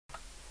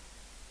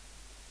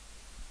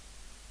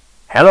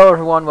Hello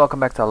everyone, welcome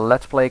back to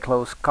Let's Play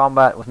Close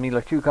Combat with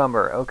Mila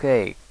Cucumber.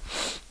 Okay,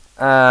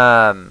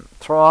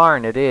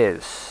 Troarn it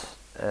is.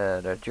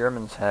 The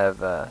Germans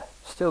have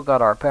still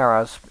got our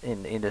paras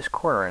in this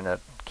corner and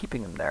are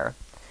keeping them there.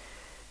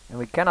 And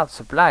we cannot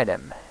supply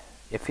them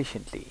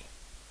efficiently.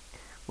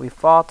 We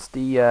fought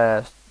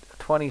the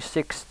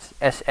 26th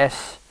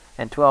SS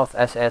and 12th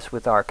SS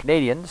with our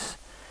Canadians.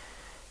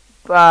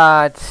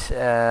 But,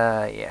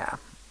 yeah.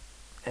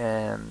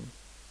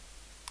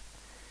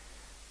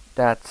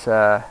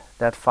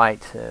 That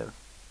fight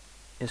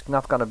is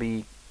not going to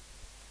be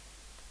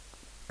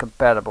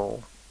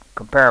comparable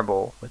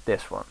with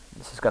this one.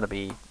 This is going to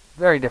be a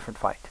very different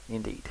fight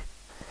indeed.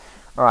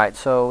 Alright,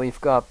 so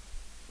we've got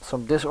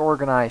some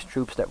disorganized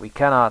troops that we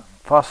cannot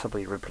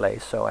possibly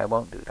replace, so I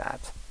won't do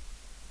that.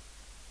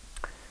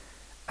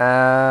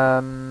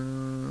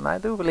 I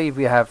do believe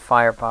we have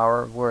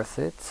firepower worth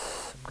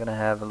it. I'm going to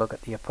have a look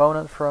at the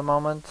opponent for a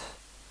moment.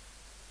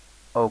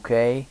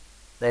 Okay.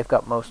 They've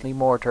got mostly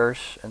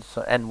mortars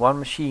and one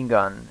machine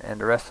gun, and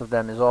the rest of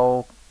them is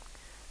all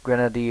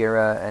grenadier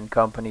and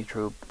company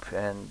troop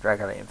and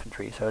regular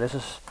infantry. So this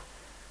is,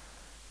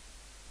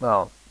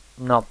 well,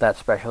 not that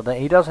special.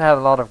 He doesn't have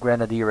a lot of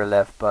grenadier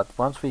left, but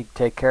once we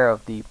take care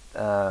of the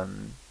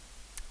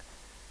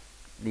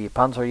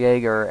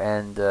Panzerjäger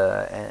and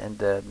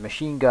the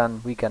machine gun,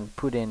 we can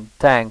put in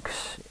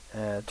tanks,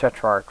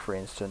 Tetrarch for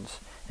instance,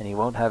 and he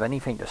won't have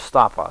anything to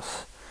stop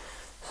us.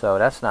 So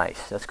that's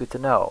nice. That's good to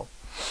know.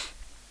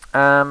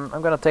 I'm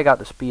gonna take out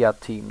the Spia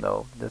team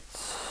though.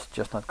 That's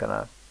just not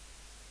gonna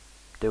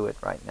do it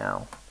right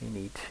now. We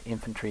need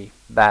infantry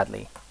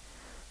badly.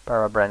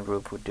 Parabrand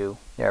group would do.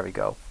 There we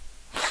go.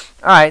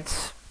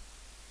 Alright.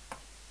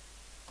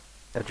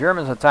 The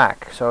Germans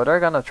attack. So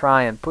they're gonna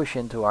try and push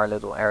into our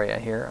little area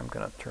here. I'm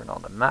gonna turn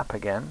on the map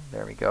again.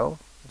 There we go.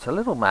 It's a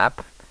little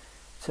map.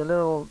 It's a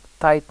little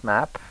tight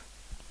map.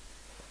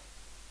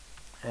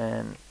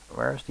 And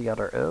where's the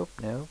other? Oh,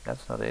 no,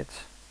 that's not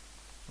it.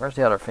 Where's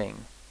the other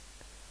thing?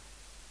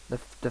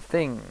 The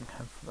thing,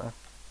 I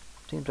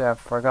seem to have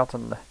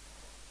forgotten the...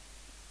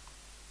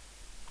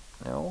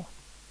 No,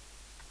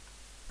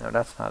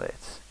 that's not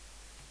it.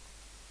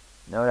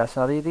 No, that's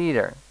not it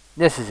either.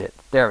 This is it.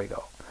 There we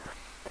go.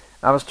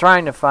 I was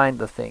trying to find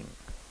the thing.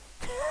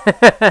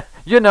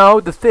 You know,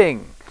 the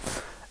thing.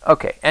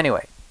 Okay,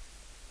 anyway.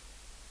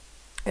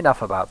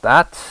 Enough about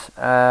that.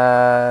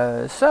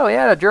 So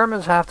yeah, the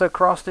Germans have to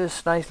cross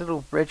this nice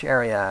little bridge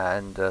area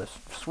and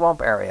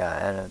swamp area,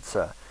 and it's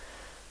a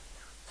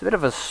bit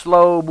of a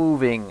slow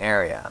moving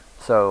area,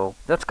 so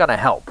that's gonna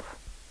help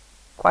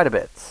quite a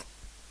bit.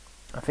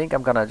 I think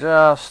I'm gonna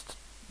just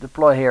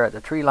deploy here at the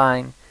tree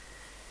line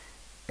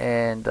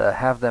and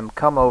have them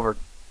come over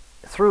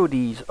through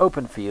these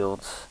open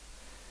fields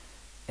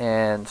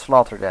and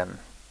slaughter them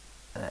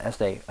as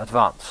they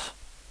advance.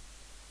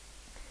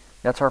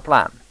 That's our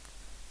plan.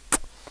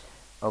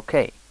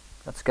 Okay,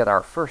 let's get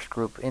our first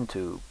group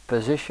into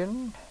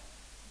position.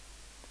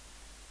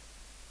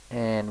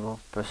 And we'll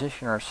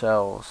position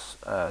ourselves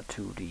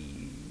to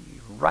the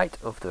right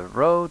of the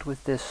road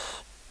with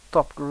this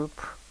top group.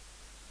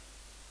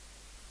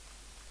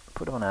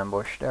 Put them on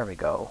ambush. There we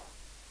go.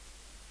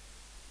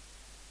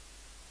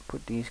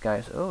 Put these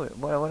guys... Oh,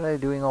 what are they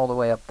doing all the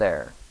way up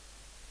there?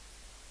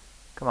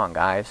 Come on,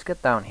 guys.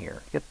 Get down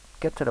here.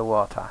 Get to the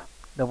water.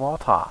 The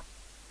water.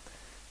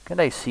 Can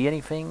they see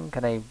anything?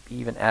 Can they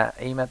even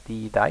aim at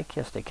the dike?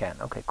 Yes, they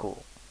can. Okay,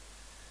 cool.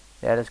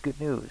 That is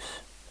good news.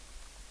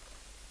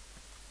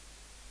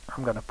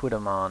 I'm gonna put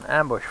them on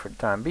ambush for the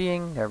time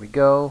being. There we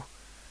go.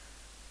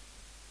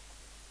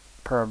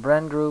 Per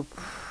brand group.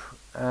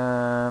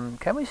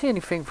 Can we see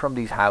anything from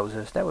these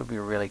houses? That would be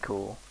really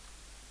cool.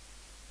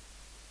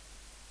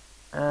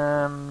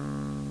 Not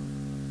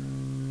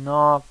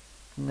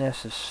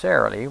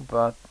necessarily,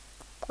 but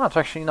well, it's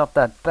actually not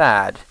that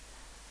bad.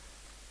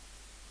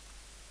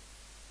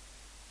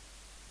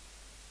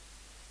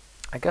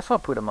 I guess I'll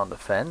put them on the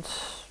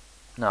fence.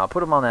 No, I'll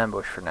put them on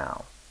ambush for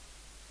now.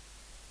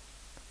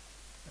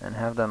 And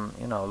have them,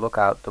 you know, look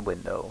out the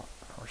window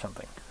or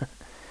something.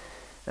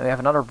 And we have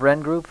another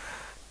Bren group.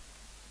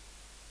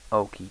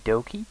 Okie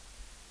dokie.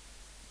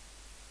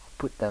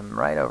 Put them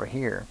right over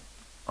here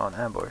on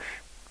ambush.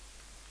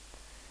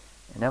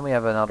 And then we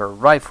have another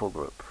rifle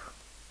group,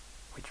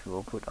 which we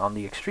will put on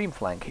the extreme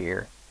flank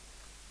here,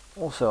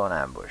 also on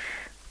ambush.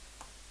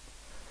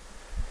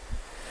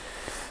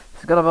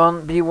 It's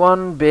gonna be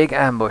one big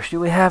ambush.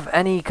 Do we have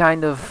any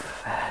kind of...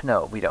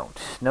 No, we don't.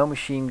 No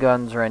machine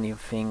guns or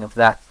anything of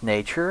that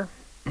nature.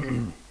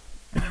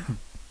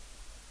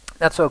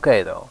 That's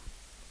okay though.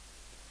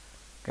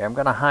 Okay, I'm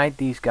gonna hide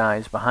these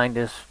guys behind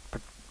this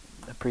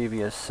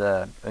previous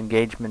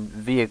engagement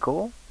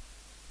vehicle.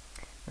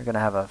 We're gonna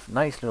have a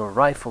nice little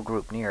rifle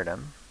group near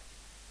them.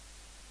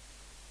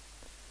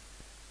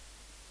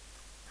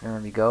 There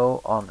we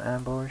go, on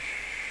ambush.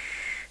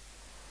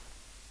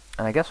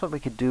 And I guess what we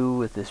could do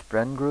with this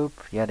Bren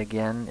group, yet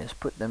again, is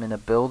put them in a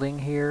building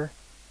here.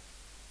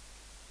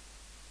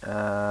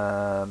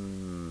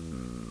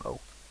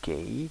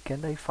 Okay,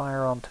 can they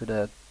fire onto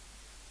the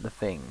the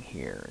thing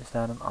here? Is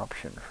that an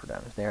option for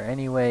them? Is there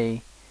any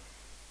way?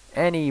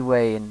 Any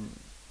way?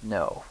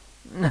 No.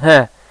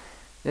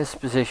 This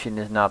position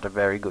is not a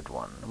very good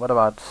one. What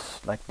about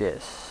like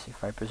this?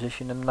 If I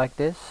position them like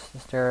this,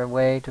 is there a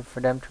way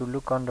for them to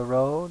look on the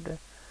road?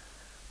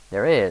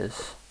 There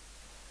is.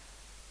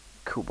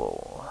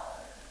 Kubel.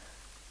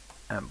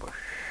 Ambush.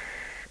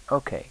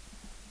 Okay.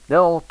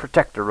 They'll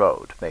protect the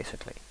road,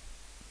 basically.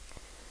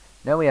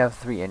 Now we have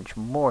 3-inch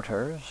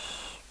mortars.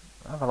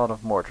 I have a lot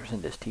of mortars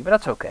in this team, but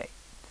that's okay.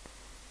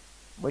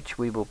 Which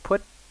we will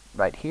put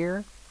right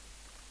here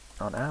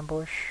on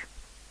ambush.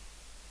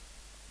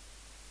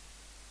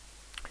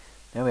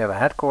 Then we have a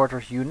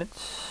headquarters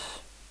units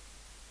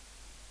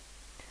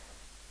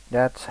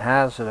that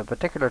has a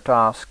particular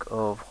task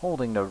of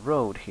holding the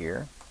road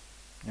here.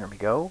 There we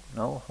go.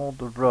 No, hold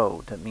the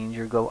road. That means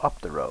you go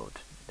up the road.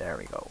 There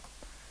we go.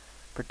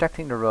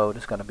 Protecting the road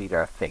is going to be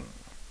their thing.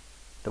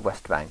 The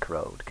West Bank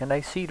road. Can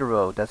they see the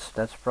road?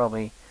 That's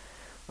probably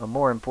a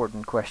more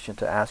important question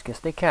to ask. Yes,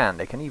 they can.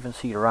 They can even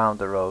see around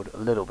the road a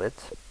little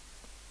bit.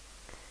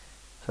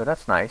 So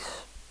that's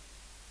nice.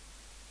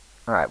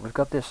 Alright, we've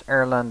got this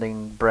air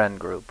landing Bren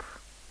group.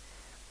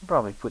 We'll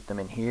probably put them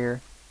in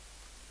here.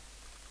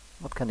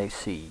 What can they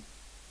see?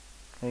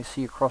 Can they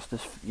see across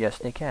this? Yes,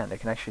 they can. They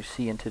can actually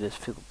see into this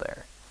field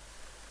there.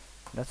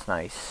 That's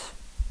nice.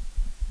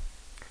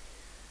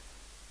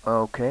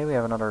 Okay, we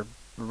have another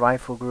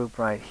rifle group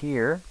right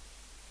here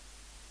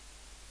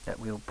that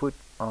we'll put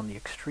on the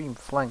extreme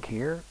flank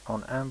here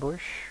on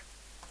ambush.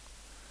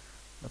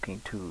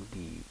 Looking to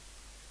the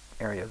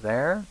area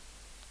there.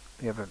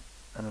 We have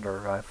another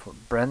rifle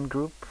Bren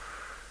group.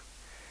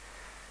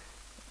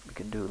 We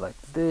can do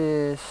like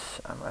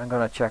this. I'm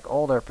gonna check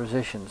all their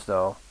positions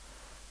though.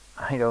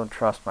 I don't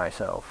trust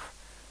myself.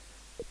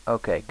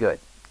 Okay, good.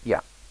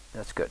 Yeah,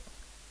 that's good.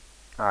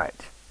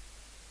 Alright.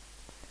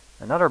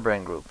 Another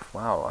Bren group.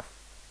 Wow, I've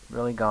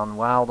really gone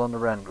wild on the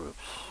Bren groups.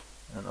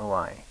 I don't know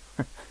why.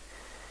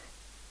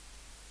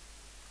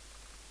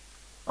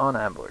 On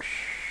ambush.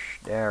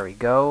 There we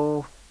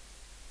go.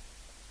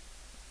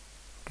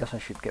 Guess I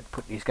should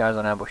put these guys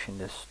on ambush in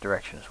this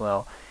direction as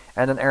well.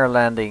 And an air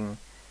landing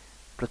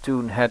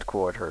platoon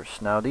headquarters.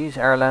 Now these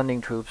air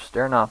landing troops,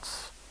 they're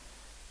not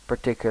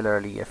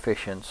particularly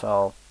efficient, so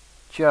I'll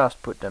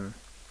just put them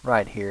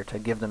right here to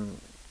give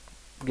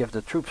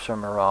the troops a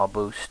morale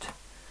boost.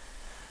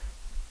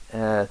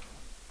 So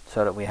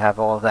that we have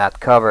all of that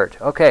covered.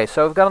 Okay,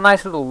 so we've got a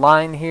nice little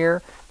line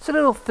here. It's a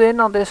little thin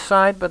on this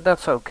side, but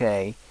that's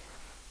okay.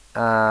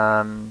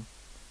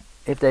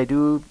 If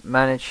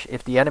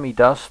the enemy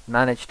does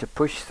manage to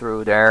push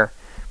through there,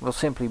 we'll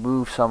simply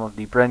move some of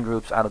the Bren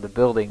groups out of the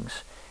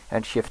buildings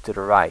and shift to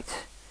the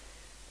right.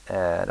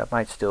 That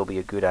might still be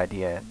a good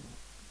idea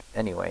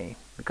anyway,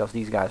 because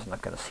these guys are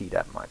not going to see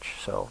that much.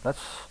 So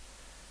let's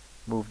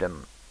move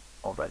them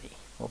already.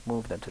 We'll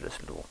move them to this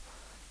little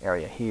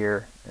area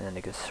here, and then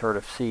they can sort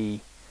of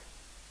see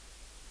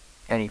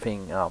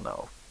anything. Oh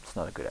no, it's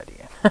not a good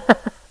idea.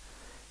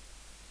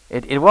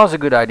 It was a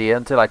good idea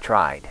until I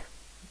tried.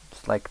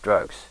 It's like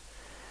drugs.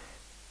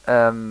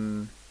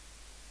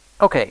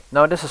 Okay,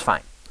 no, this is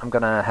fine. I'm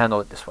gonna handle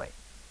it this way.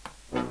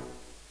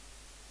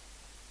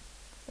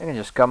 They can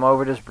just come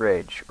over this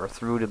bridge or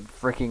through the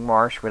freaking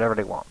marsh, whatever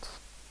they want.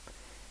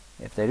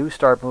 If they do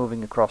start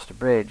moving across the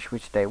bridge,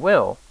 which they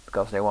will,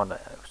 because they want to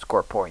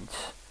score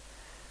points,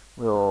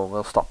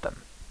 we'll stop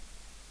them.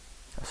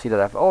 I see that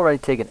I've already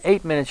taken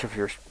 8 minutes of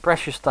your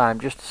precious time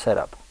just to set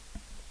up.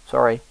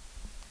 Sorry.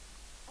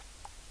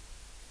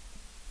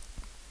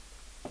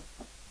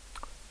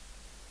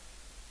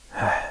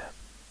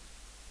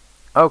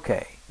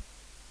 Okay.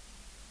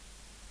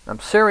 I'm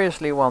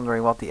seriously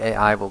wondering what the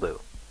AI will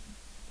do.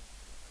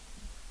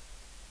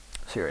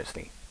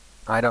 Seriously.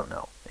 I don't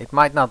know. It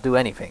might not do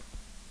anything.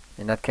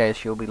 In that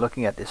case, you'll be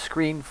looking at this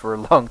screen for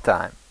a long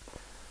time.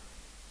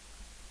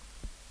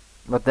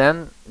 But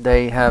then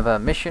they have a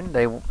mission.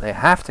 They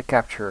have to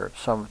capture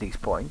some of these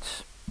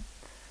points.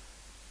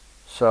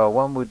 So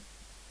one would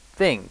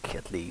think,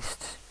 at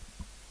least,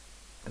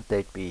 that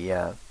they'd be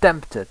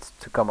tempted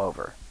to come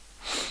over.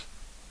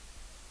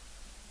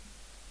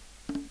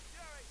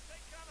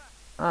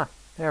 Ah,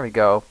 there we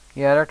go.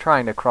 Yeah, they're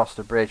trying to cross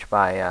the bridge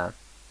by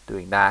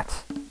doing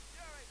that.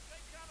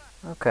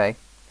 Okay,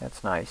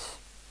 that's nice.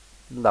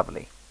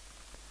 Lovely.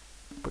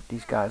 Put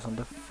these guys on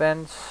the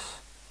fence.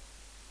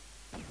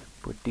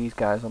 Put these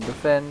guys on the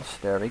fence.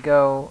 There we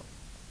go.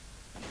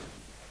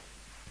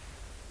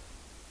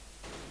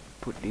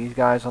 Put these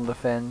guys on the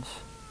fence.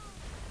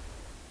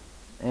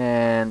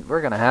 And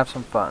we're gonna have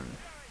some fun.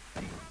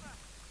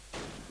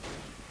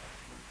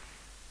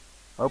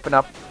 Open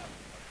up.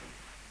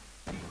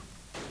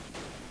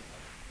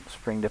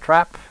 Spring the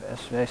trap,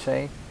 as they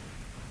say.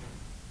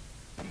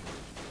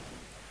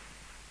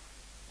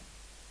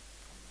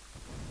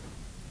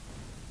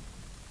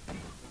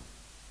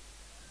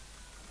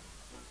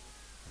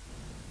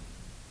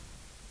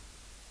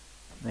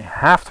 They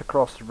have to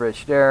cross the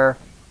bridge there.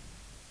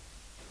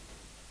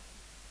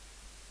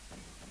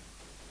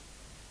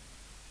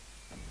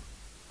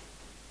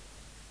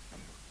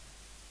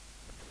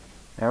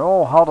 They're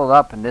all huddled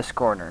up in this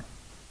corner.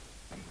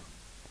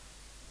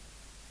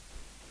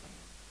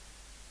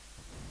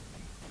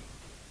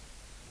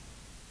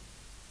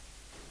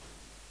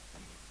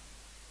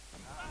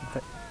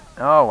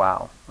 Oh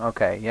wow.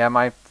 Okay, yeah,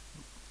 my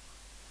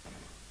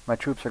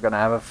troops are gonna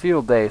have a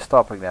field day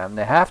stopping them.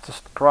 They have to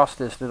cross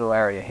this little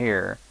area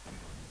here.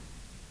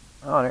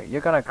 Oh, you're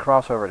gonna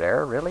cross over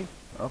there? Really?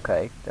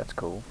 Okay, that's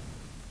cool.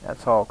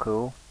 That's all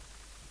cool.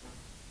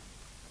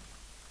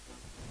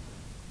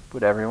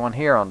 Put everyone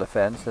here on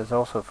defense, that's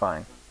also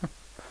fine.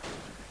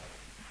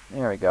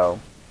 There we go.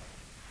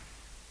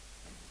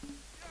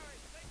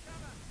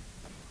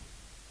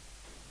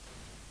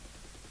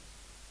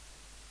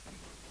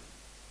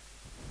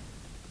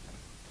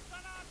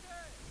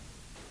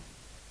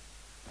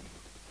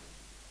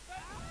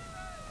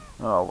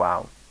 Oh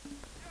wow.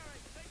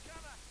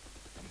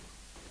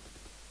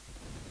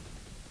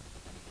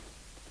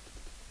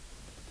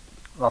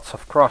 Lots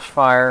of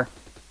crossfire.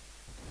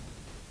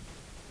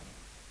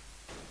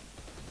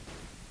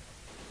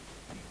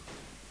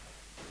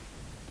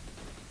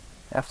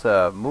 Have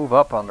to move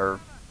up under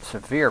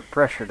severe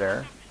pressure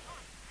there.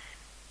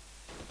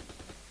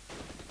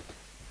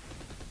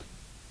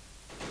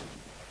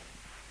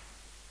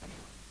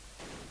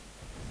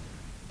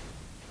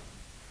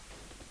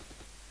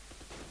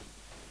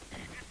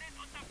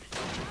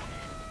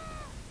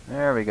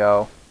 There we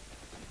go.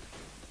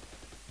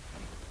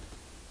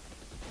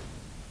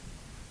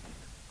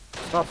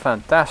 It's not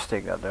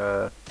fantastic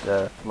the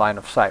line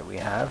of sight we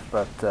have,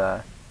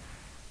 but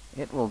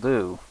it will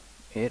do.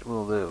 It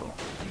will do.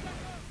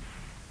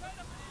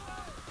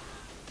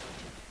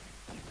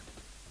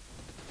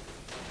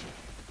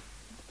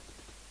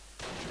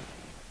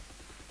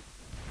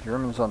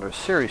 Germans under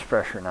serious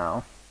pressure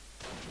now.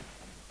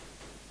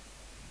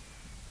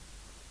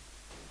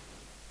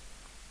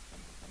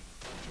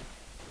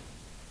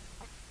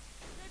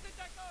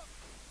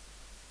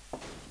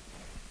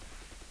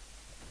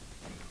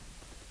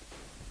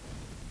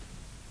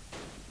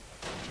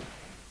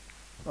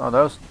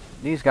 Oh,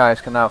 these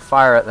guys can now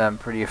fire at them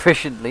pretty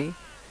efficiently.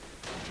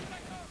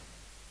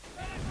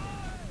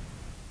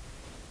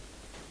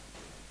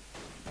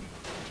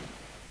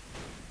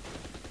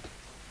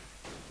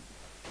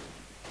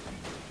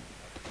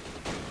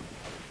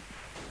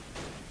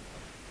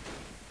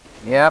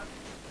 Yep.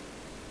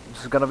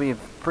 This is going to be a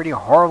pretty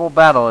horrible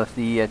battle if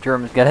the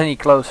Germans get any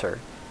closer.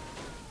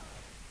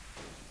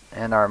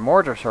 And our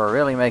mortars are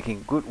really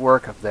making good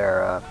work of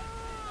their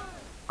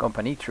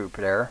company troop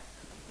there.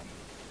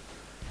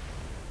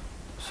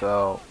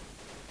 So,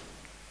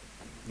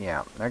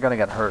 yeah, they're going to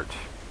get hurt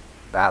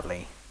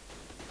badly.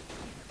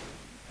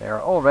 They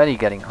are already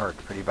getting hurt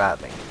pretty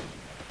badly.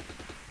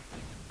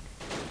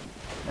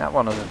 That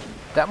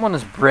one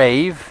is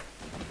brave.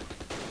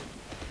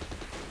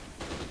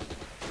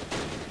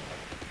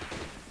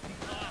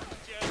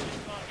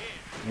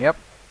 Yep,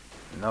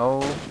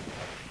 no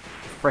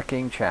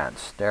freaking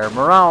chance. Their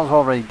morale's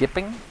already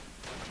dipping,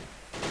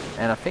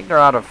 and I think they're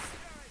out of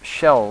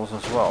shells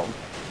as well.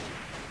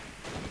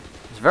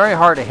 It's very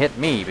hard to hit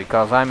me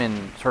because I'm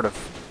in sort of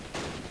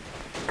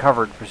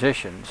covered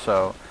position,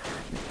 so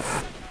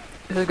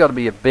this is going to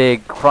be a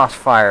big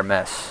crossfire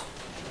mess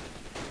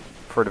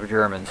for the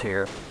Germans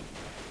here.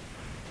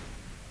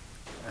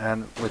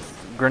 And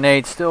with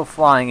grenades still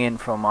flying in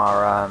from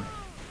our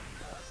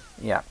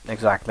yeah,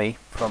 exactly,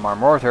 from our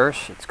mortars,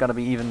 it's going to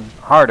be even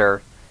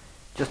harder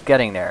just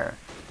getting there.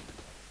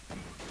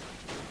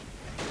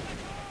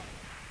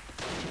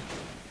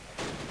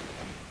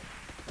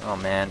 Oh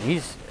man,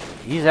 he's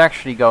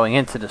actually going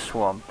into the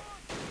swamp.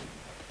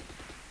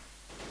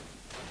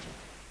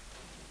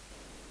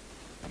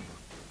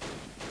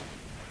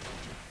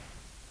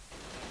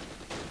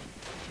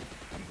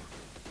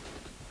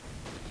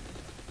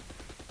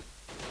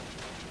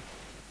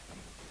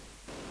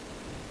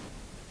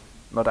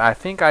 But I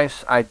think I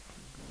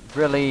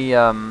really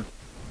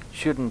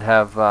shouldn't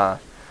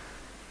have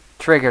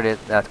triggered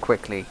it that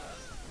quickly.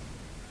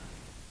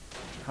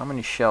 How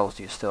many shells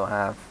do you still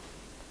have?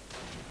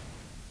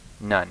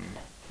 None.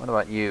 What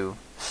about you?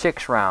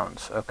 6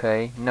 rounds.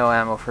 Okay, no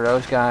ammo for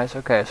those guys.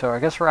 Okay, so I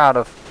guess we're out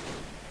of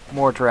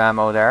mortar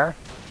ammo there.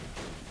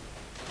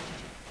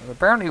 But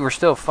apparently we're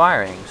still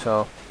firing,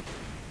 so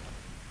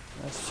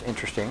that's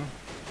interesting.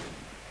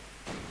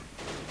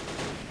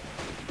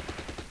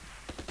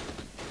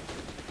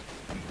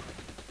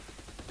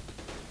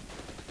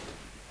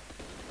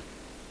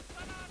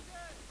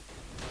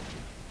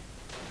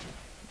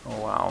 Oh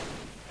wow.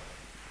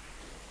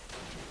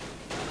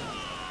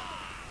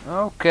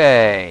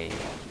 Okay.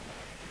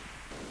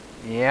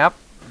 Yep.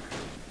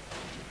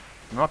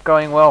 Not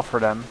going well for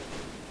them.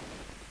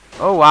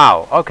 Oh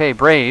wow. Okay,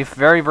 brave.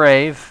 Very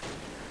brave.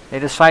 They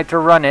decide to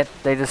run it.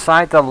 They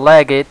decide to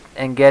leg it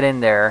and get in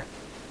there.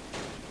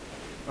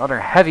 Another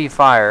heavy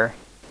fire.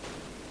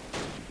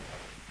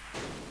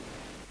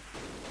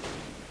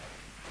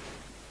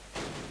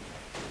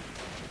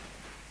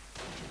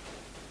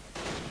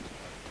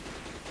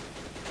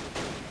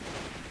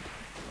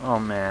 Oh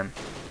man.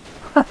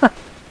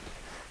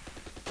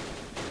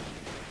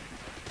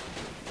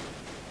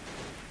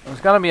 There's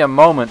gonna be a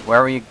moment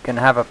where we can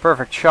have a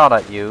perfect shot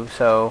at you,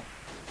 so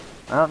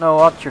I don't know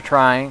what you're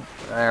trying.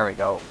 There we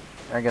go.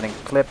 They're getting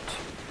clipped.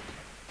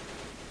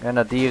 And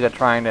Adiga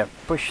trying to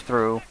push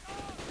through.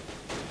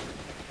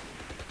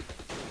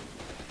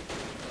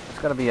 It's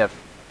gonna be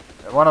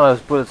one of those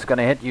bullets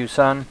gonna hit you,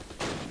 son.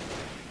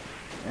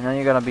 And then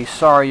you're gonna be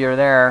sorry you're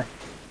there.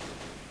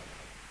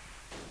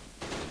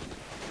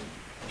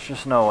 There's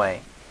just no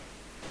way.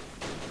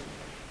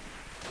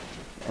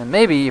 And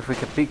maybe if we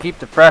could keep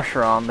the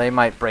pressure on, they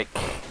might break.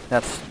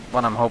 That's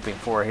what I'm hoping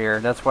for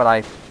here. That's what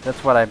I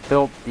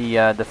built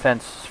the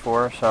defense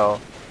for. So,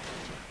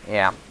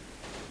 yeah.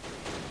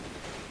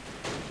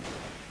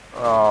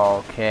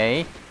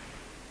 Okay.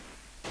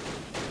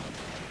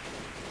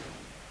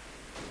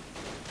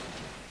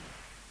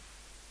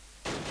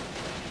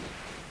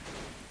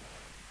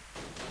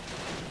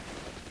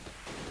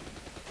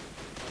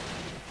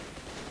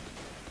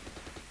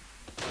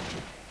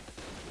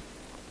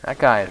 That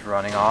guy is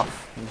running off.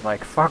 He's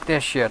like, fuck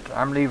this shit,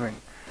 I'm leaving.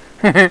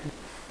 It's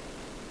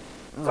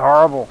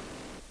horrible.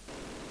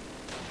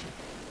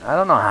 I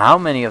don't know how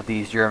many of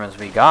these Germans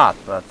we got,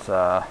 but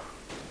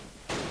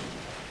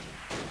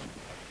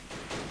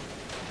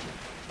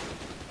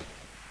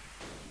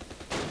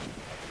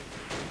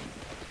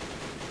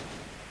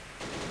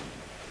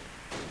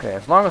okay,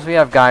 as long as we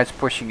have guys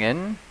pushing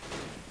in,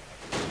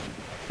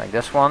 like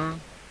this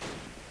one.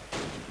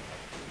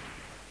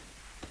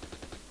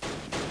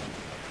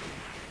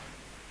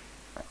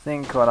 I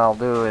think what I'll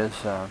do is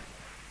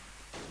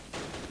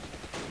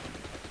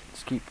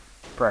just keep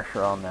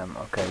pressure on them.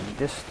 Okay,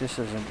 this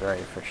isn't very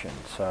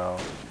efficient, so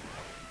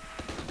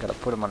gotta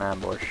put them on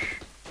ambush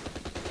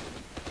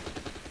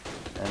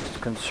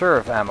and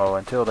conserve ammo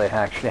until they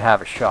actually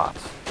have a shot.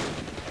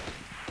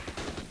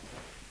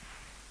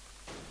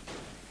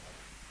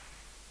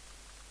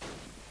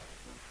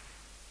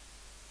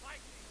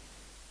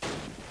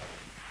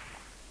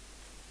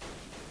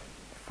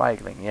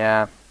 Feigling,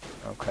 yeah,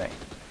 okay.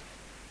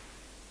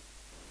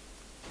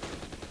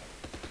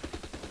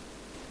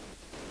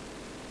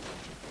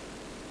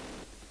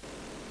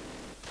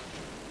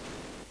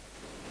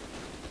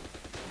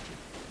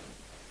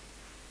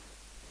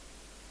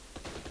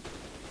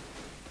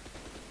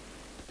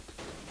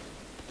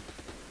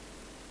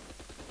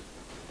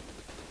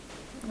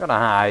 I'm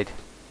gonna hide.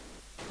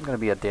 I'm gonna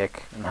be a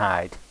dick and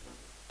hide.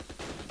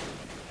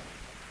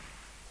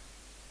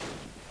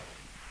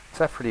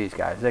 Except for these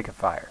guys, they can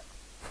fire.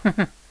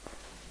 Get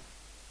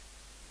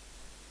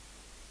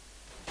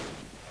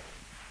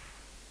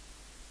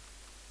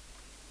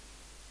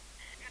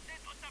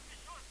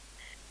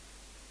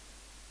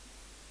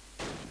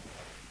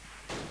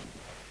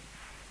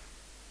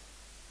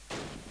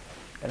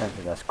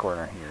into this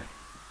corner here.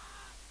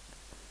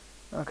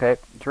 Okay,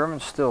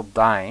 German's still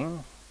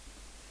dying.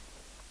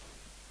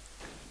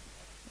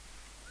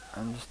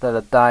 I'm just let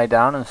it die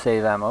down and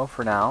save ammo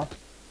for now.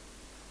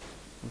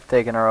 We've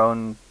taken our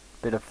own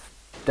bit of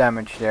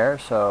damage there,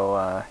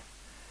 so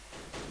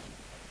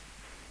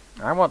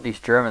I want these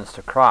Germans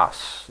to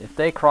cross. If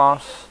they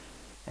cross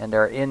and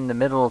they're in the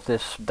middle of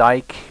this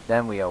dike,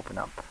 then we open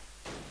up.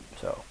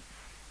 So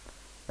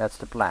that's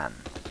the plan.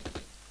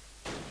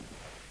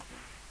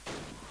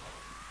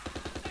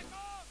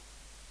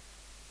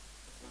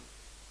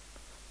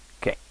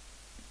 Okay.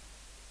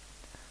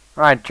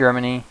 Alright,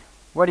 Germany,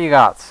 what do you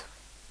got?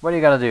 What are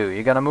you gonna do?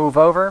 You gonna move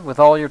over with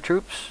all your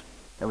troops?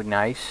 That would be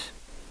nice.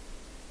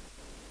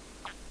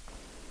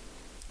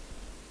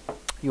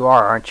 You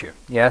are, aren't you?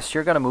 Yes,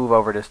 you're gonna move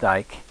over this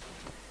dike.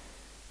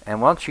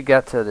 And once you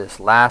get to this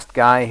last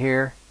guy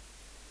here,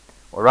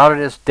 or rather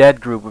this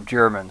dead group of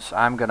Germans,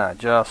 I'm gonna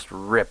just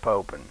rip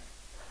open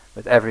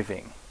with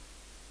everything.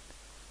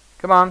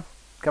 Come on,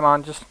 come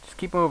on, just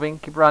keep moving,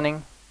 keep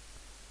running.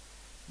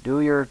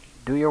 Do your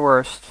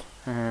worst.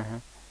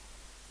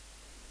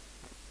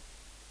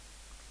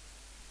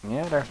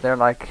 Yeah,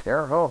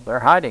 they're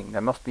hiding. They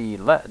must be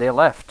they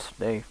left.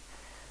 Sie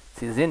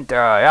sind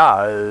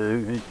ja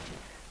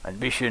ein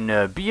bisschen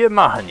Bier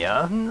machen,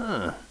 ja.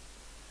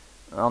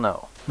 Oh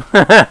no.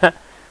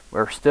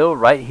 We're still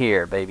right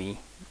here, baby.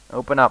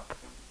 Open up.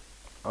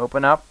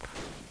 Open up.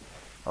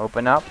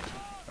 Open up.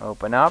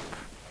 Open up.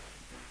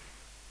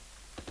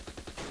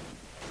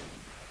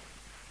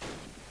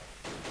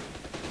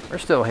 We're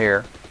still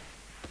here.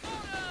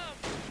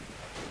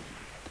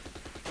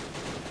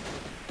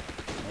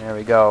 There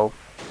we go.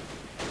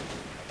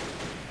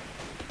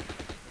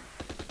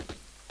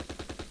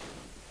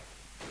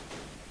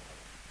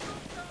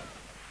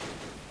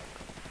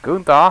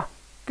 Gunther!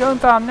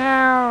 Gunther,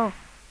 no!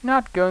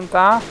 Not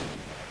Gunther!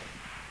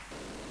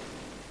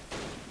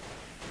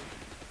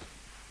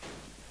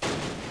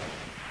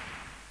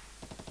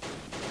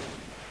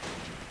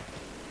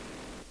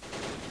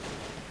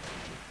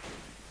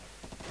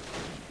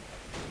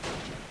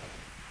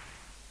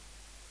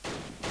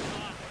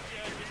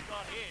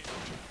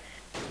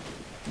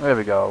 There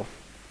we go.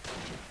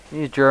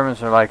 These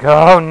Germans are like,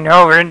 oh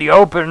no, we're in the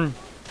open!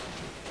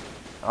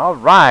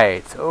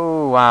 Alright.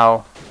 Oh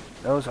wow.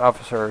 Those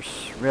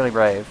officers, really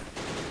brave.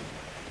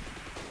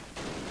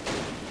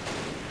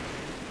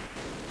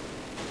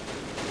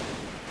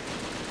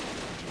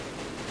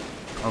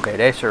 Okay,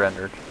 they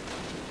surrendered.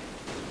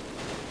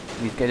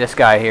 This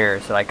guy here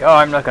is like, oh,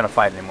 I'm not going to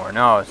fight anymore.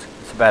 No, it's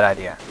a bad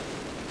idea.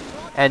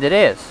 And it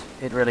is.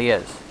 It really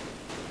is.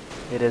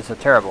 It is a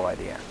terrible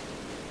idea.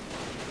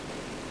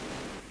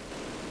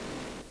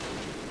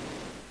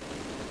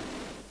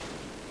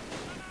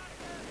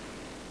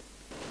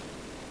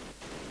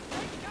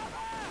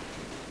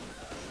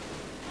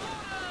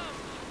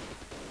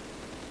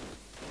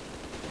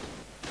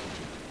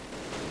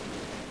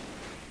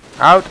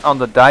 Out on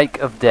the dike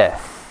of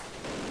death.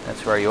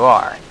 That's where you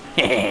are.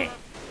 A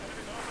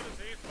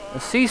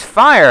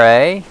ceasefire,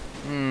 eh?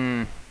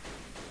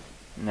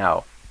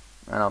 No.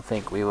 I don't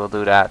think we will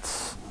do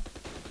that.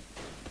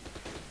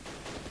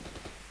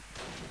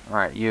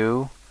 Alright,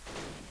 you're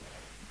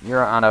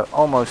on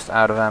almost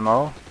out of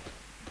ammo.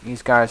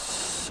 These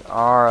guys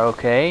are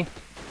okay.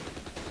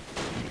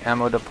 The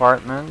ammo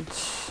department.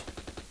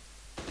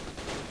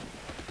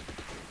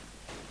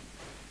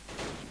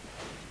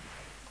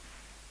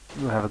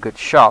 You have a good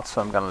shot, so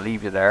I'm gonna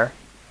leave you there.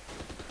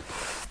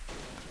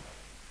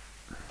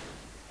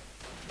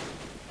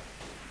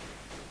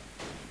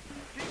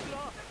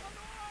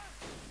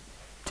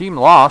 Team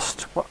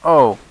lost?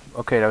 Oh,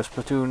 okay, those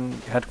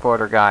platoon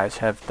headquarter guys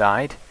have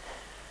died.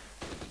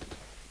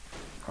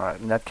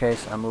 Alright, in that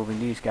case, I'm moving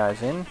these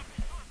guys in.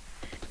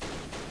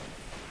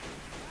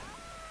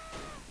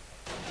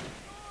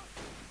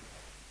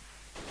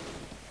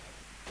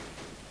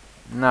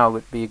 Now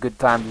would be a good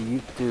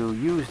time to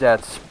use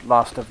that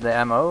last of the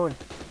ammo.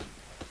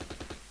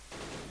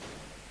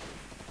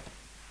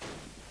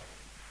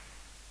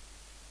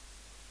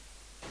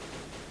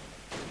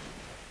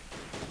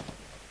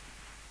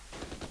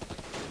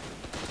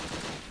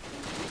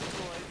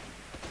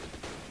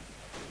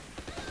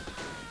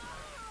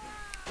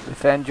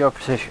 Defend your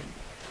position.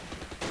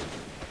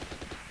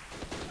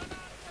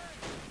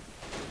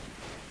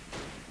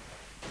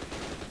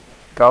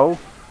 Go.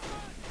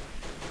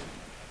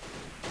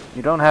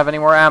 You don't have any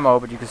more ammo,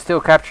 but you can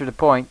still capture the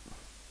point.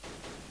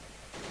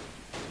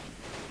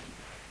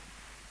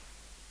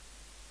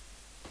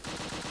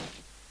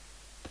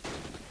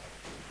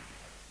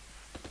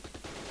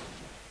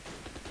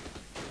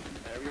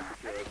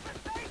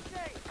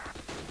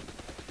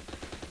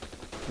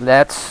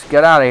 Let's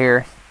get out of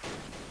here.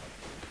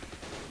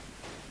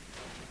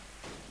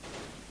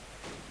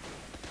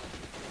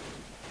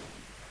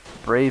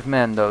 Brave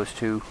men, those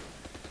two.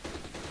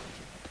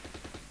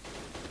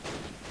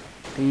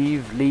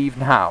 Leave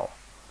now.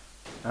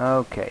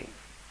 Okay.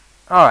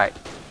 Alright.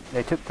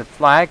 They took the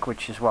flag,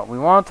 which is what we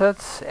wanted,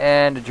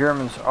 and the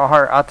Germans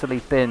are utterly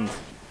pinned.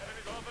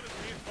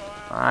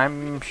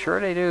 I'm sure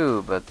they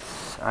do, but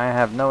I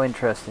have no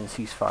interest in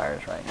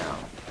ceasefires right now.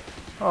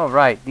 Oh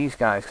right, these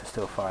guys can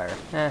still fire.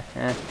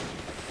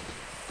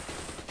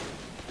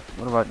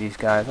 What about these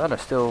guys? Oh, they're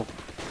still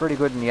pretty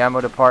good in the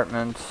ammo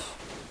department.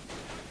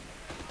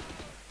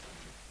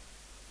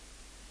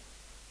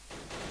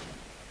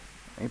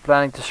 Are you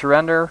planning to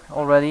surrender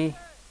already?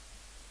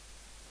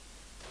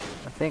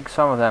 I think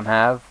some of them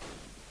have.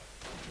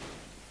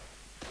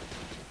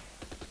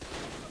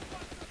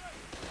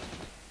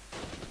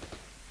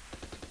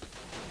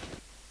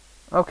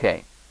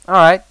 Okay,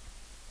 alright.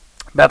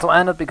 Battle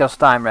ended because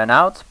time ran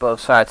out. Both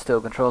sides still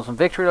control some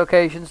victory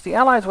locations. The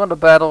Allies won the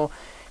battle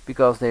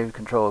because they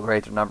control a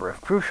greater number of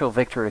crucial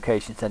victory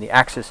locations than the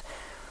Axis.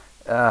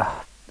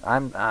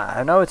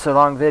 I know it's a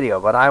long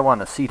video, but I want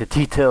to see the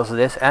details of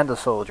this and the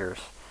soldiers.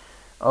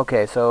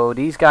 Okay, so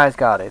these guys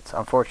got it.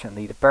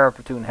 Unfortunately, the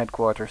para-platoon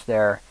headquarters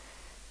there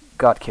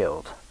got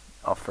killed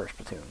of 1st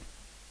Platoon.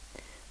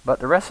 But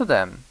the rest of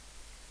them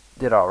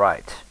did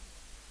alright.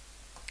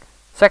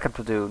 2nd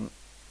Platoon...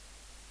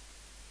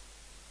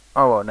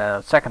 Oh,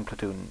 no, 2nd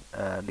Platoon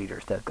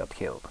leaders that got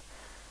killed.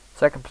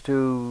 2nd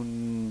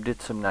Platoon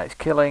did some nice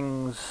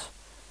killings.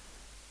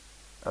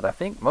 But I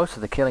think most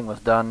of the killing was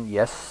done,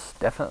 yes,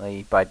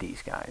 definitely by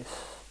these guys.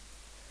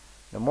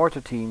 The mortar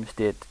teams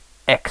did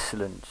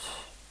excellent.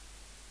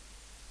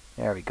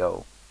 There we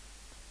go.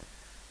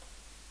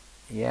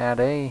 Yeah,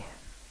 they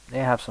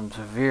have some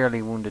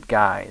severely wounded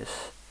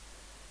guys.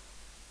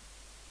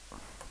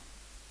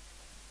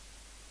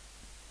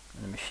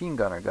 And the machine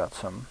gunner got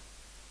some.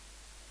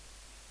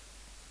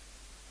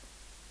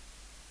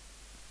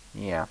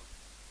 Yeah.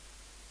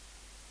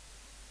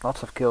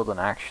 Lots of killed in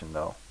action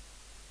though.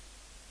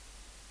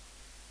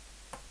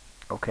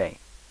 Okay.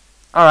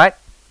 Alright.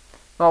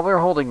 Well, we're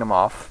holding them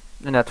off,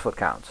 and that's what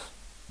counts.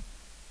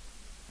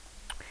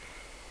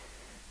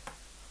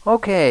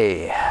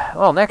 Okay,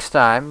 well, next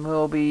time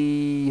we'll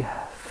be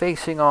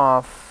facing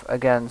off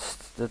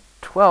against the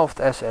 12th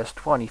SS,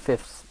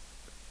 25th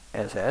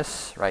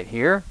SS, right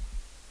here.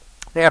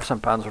 They have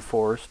some Panzer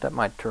IVs that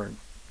might turn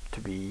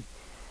to be,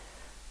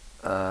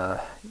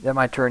 that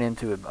might turn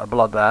into a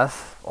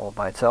bloodbath all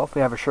by itself. We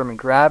have a Sherman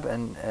Grab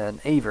and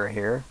an Aver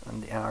here,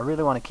 and I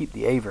really want to keep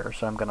the Aver,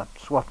 so I'm gonna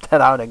swap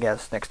that out, I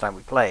guess, next time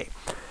we play.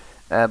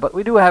 But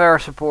we do have air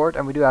support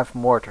and we do have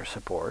mortar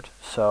support,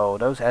 so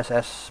those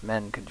SS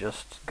men could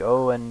just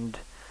go and,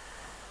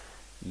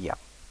 yeah,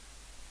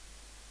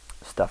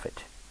 stuff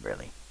it,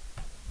 really.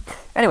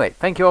 Anyway,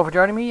 thank you all for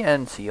joining me,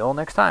 and see you all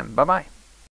next time. Bye-bye.